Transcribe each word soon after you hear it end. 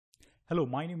Hello,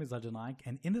 my name is Ajay Naik,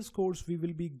 and in this course, we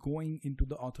will be going into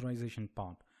the authorization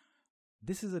part.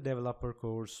 This is a developer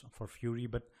course for Fiori,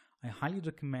 but I highly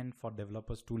recommend for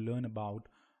developers to learn about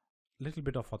a little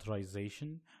bit of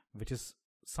authorization, which is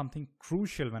something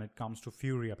crucial when it comes to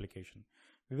Fiori application.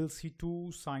 We will see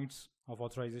two sides of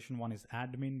authorization. One is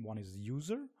admin, one is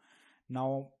user.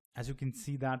 Now, as you can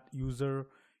see, that user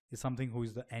is something who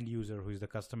is the end user, who is the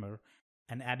customer,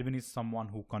 and admin is someone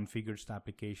who configures the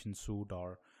application suite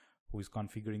or who is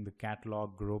configuring the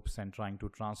catalog groups and trying to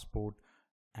transport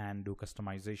and do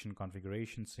customization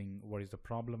configuration, seeing what is the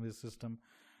problem with the system.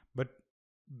 But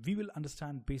we will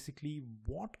understand basically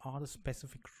what are the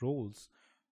specific roles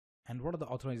and what are the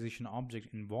authorization objects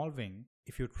involving.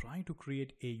 If you're trying to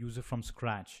create a user from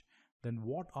scratch, then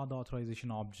what are the authorization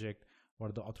object, what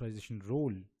are the authorization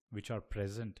role which are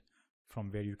present from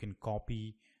where you can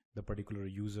copy the particular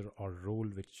user or role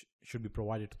which should be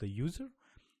provided to the user,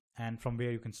 and from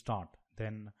where you can start.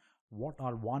 Then what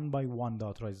are one by one the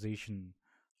authorization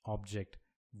object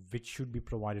which should be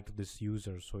provided to this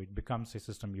user, so it becomes a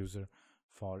system user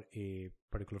for a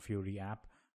particular Fiori app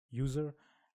user.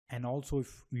 And also,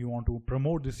 if you want to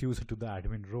promote this user to the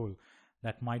admin role,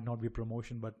 that might not be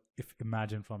promotion, but if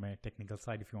imagine from a technical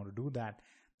side, if you want to do that,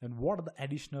 then what are the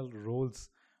additional roles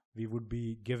we would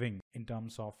be giving in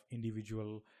terms of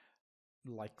individual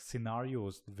like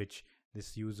scenarios which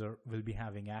this user will be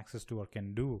having access to or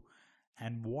can do,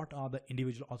 and what are the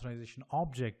individual authorization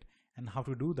object and how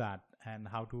to do that, and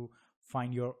how to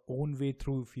find your own way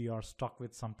through if you are stuck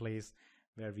with some place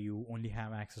where you only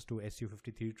have access to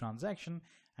SU53 transaction,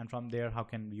 and from there how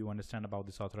can you understand about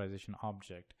this authorization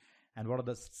object, and what are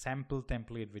the sample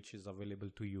template which is available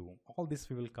to you. All this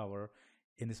we will cover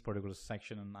in this particular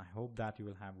section, and I hope that you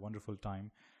will have wonderful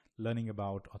time learning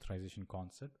about authorization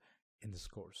concept in this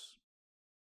course.